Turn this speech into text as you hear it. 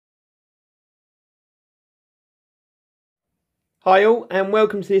Hi all and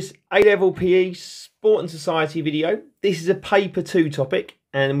welcome to this A-Level PE Sport and Society video. This is a paper 2 topic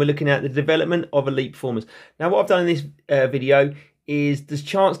and we're looking at the development of elite performers. Now what I've done in this video is there's a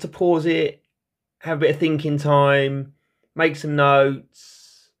chance to pause it, have a bit of thinking time, make some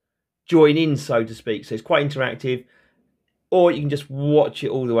notes, join in so to speak. So it's quite interactive, or you can just watch it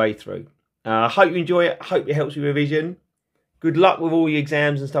all the way through. I hope you enjoy it, I hope it helps with revision. Good luck with all your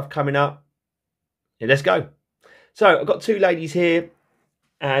exams and stuff coming up. Yeah, let's go. So I've got two ladies here,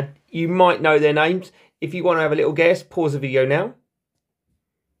 and you might know their names. If you want to have a little guess, pause the video now.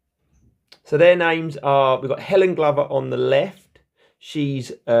 So their names are, we've got Helen Glover on the left.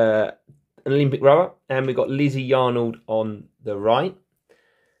 She's an Olympic rower. And we've got Lizzie Yarnold on the right.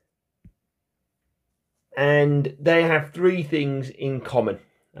 And they have three things in common,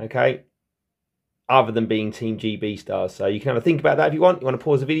 okay? Other than being Team GB stars. So you can have a think about that if you want. You want to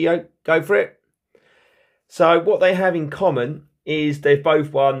pause the video, go for it. So what they have in common is they've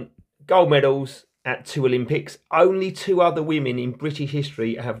both won gold medals at 2 Olympics. Only 2 other women in British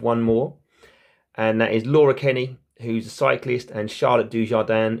history have won more. And that is Laura Kenny, who's a cyclist, and Charlotte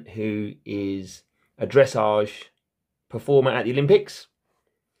Dujardin, who is a dressage performer at the Olympics.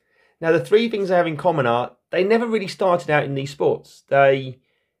 Now, the three things they have in common are they never really started out in these sports. They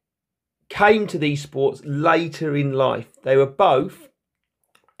came to these sports later in life. They were both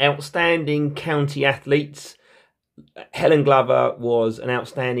outstanding county athletes. Helen Glover was an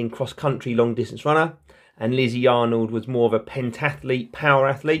outstanding cross-country long-distance runner, and Lizzie Arnold was more of a pentathlete, power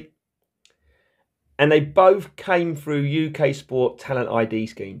athlete. And they both came through UK Sport Talent ID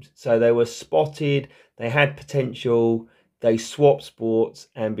schemes. So they were spotted, they had potential, they swapped sports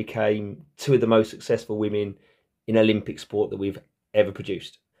and became 2 of the most successful women in Olympic sport that we've ever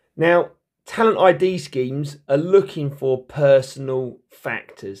produced. Now, Talent ID schemes are looking for personal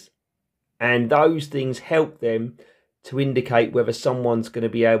factors, and those things help them to indicate whether someone's going to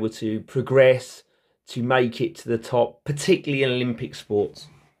be able to progress, to make it to the top, particularly in Olympic sports.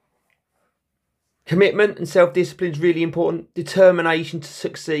 Commitment and self-discipline is really important. Determination to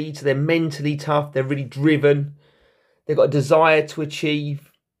succeed, so they're mentally tough, they're really driven, they've got a desire to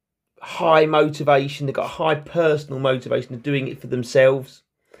achieve, high motivation, they've got high personal motivation of doing it for themselves.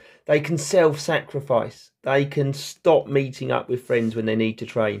 They can self-sacrifice. They can stop meeting up with friends when they need to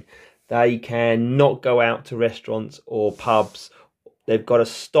train. They can not go out to restaurants or pubs. They've got to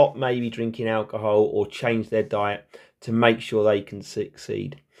stop maybe drinking alcohol or change their diet to make sure they can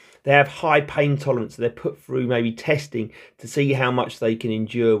succeed. They have high pain tolerance. So they're put through maybe testing to see how much they can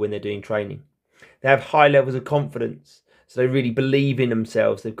endure when they're doing training. They have high levels of confidence. So they really believe in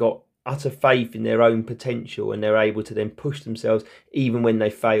themselves. They've got utter faith in their own potential, and they're able to then push themselves even when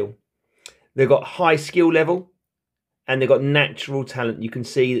they fail. They've got high skill level, and they've got natural talent. You can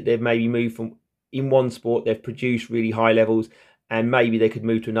see that they've maybe moved from, in one sport, they've produced really high levels, and maybe they could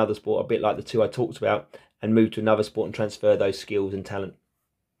move to another sport, a bit like the 2 I talked about, and move to another sport and transfer those skills and talent.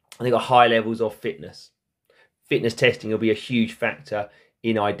 And they've got high levels of fitness. Fitness testing will be a huge factor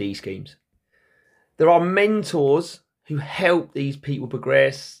in ID schemes. There are mentors who help these people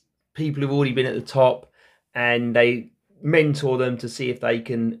progress, people who've already been at the top, and they mentor them to see if they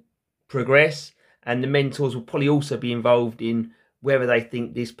can progress. And the mentors will probably also be involved in whether they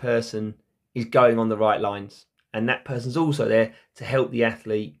think this person is going on the right lines. And that person's also there to help the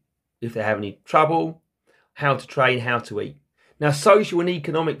athlete if they have any trouble, how to train, how to eat. Now, social and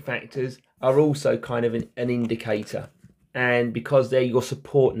economic factors are also kind of an indicator, and because they're your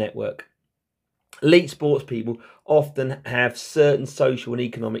support network. Elite sports people often have certain social and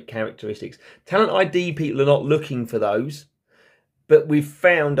economic characteristics. Talent ID people are not looking for those, but we've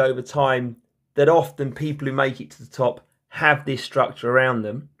found over time that often people who make it to the top have this structure around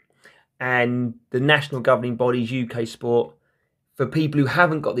them, and the national governing bodies, UK Sport, for people who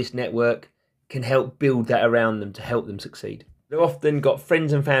haven't got this network, can help build that around them to help them succeed. They've often got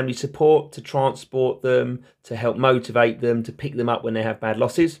friends and family support to transport them, to help motivate them, to pick them up when they have bad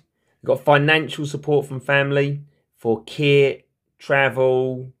losses. They've got financial support from family for kit,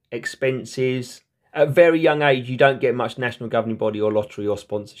 travel, expenses. At a very young age, you don't get much national governing body or lottery or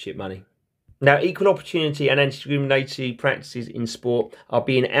sponsorship money. Now, equal opportunity and anti-discriminatory practices in sport are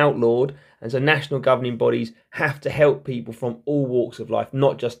being outlawed, and so national governing bodies have to help people from all walks of life,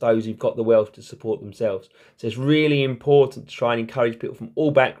 not just those who've got the wealth to support themselves. So it's really important to try and encourage people from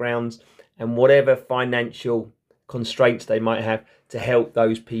all backgrounds and whatever financial constraints they might have to help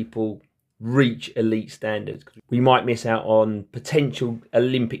those people reach elite standards. We might miss out on potential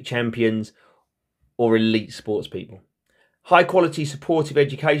Olympic champions or elite sports people. High quality supportive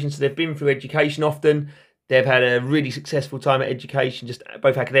education, so they've been through education often, they've had a really successful time at education, just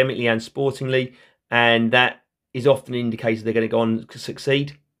both academically and sportingly, and that is often an indicator they're going to go on to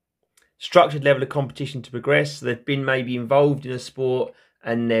succeed. Structured level of competition to progress. So they've been maybe involved in a sport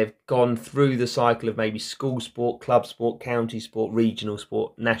and they've gone through the cycle of maybe school sport, club sport, county sport, regional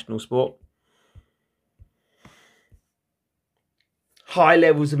sport, national sport. High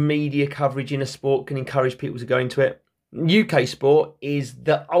levels of media coverage in a sport can encourage people to go into it. UK sport is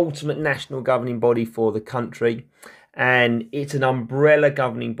the ultimate national governing body for the country, and it's an umbrella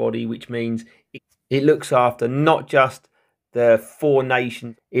governing body, which means it looks after not just the 4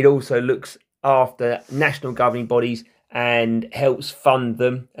 nations, it also looks after national governing bodies and helps fund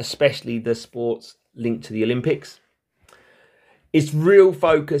them, especially the sports linked to the Olympics. Its real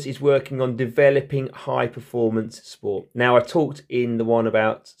focus is working on developing high performance sport. Now, I talked in the one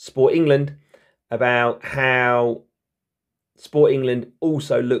about Sport England about how Sport England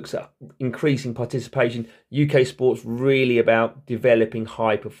also looks at increasing participation. UK sport's really about developing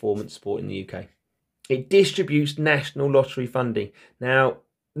high performance sport in the UK. It distributes national lottery funding. Now,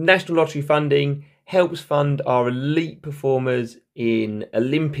 national lottery funding helps fund our elite performers in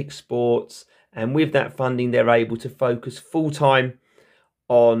Olympic sports, and with that funding they're able to focus full-time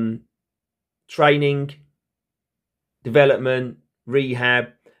on training, development, rehab,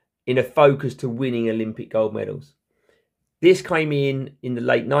 in a focus to winning Olympic gold medals. This came in the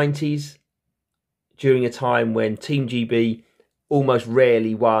late 90s, during a time when Team GB almost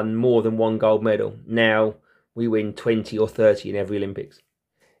rarely won more than 1 gold medal. Now we win 20 or 30 in every Olympics.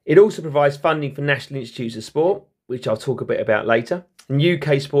 It also provides funding for National Institutes of Sport, which I'll talk a bit about later. And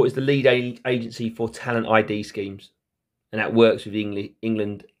UK Sport is the lead agency for talent ID schemes, and that works with the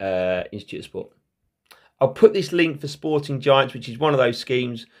England Institute of Sport. I'll put this link for Sporting Giants, which is one of those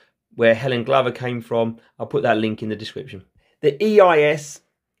schemes where Helen Glover came from. I'll put that link in the description. The EIS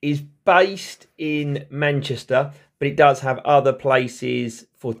is based in Manchester, but it does have other places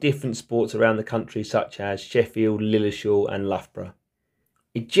for different sports around the country, such as Sheffield, Lilleshall and Loughborough.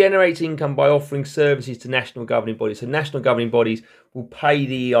 It generates income by offering services to national governing bodies. So national governing bodies will pay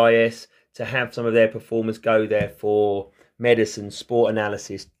the EIS to have some of their performers go there for medicine, sport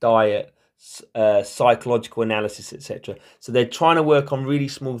analysis, diet, psychological analysis, etc. So they're trying to work on really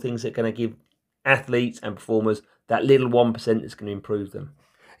small things that are going to give athletes and performers that little 1% that's going to improve them.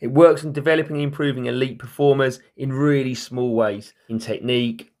 It works on developing and improving elite performers in really small ways, in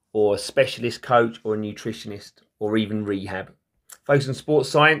technique, or a specialist coach, or a nutritionist, or even rehab. Focus on sports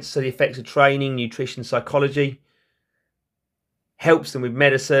science, so the effects of training, nutrition, psychology. Helps them with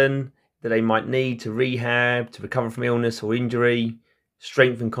medicine that they might need to rehab, to recover from illness or injury,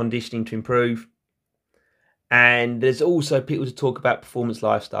 strength and conditioning to improve. And there's also people to talk about performance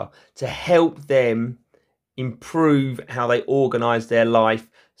lifestyle, to help them improve how they organise their life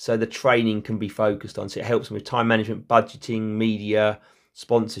so the training can be focused on. So it helps them with time management, budgeting, media,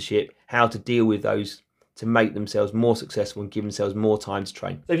 sponsorship, how to deal with those to make themselves more successful and give themselves more time to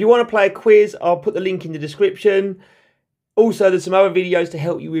train. So if you want to play a quiz, I'll put the link in the description. Also, there's some other videos to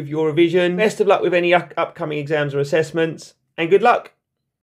help you with your revision. Best of luck with any upcoming exams or assessments, and good luck.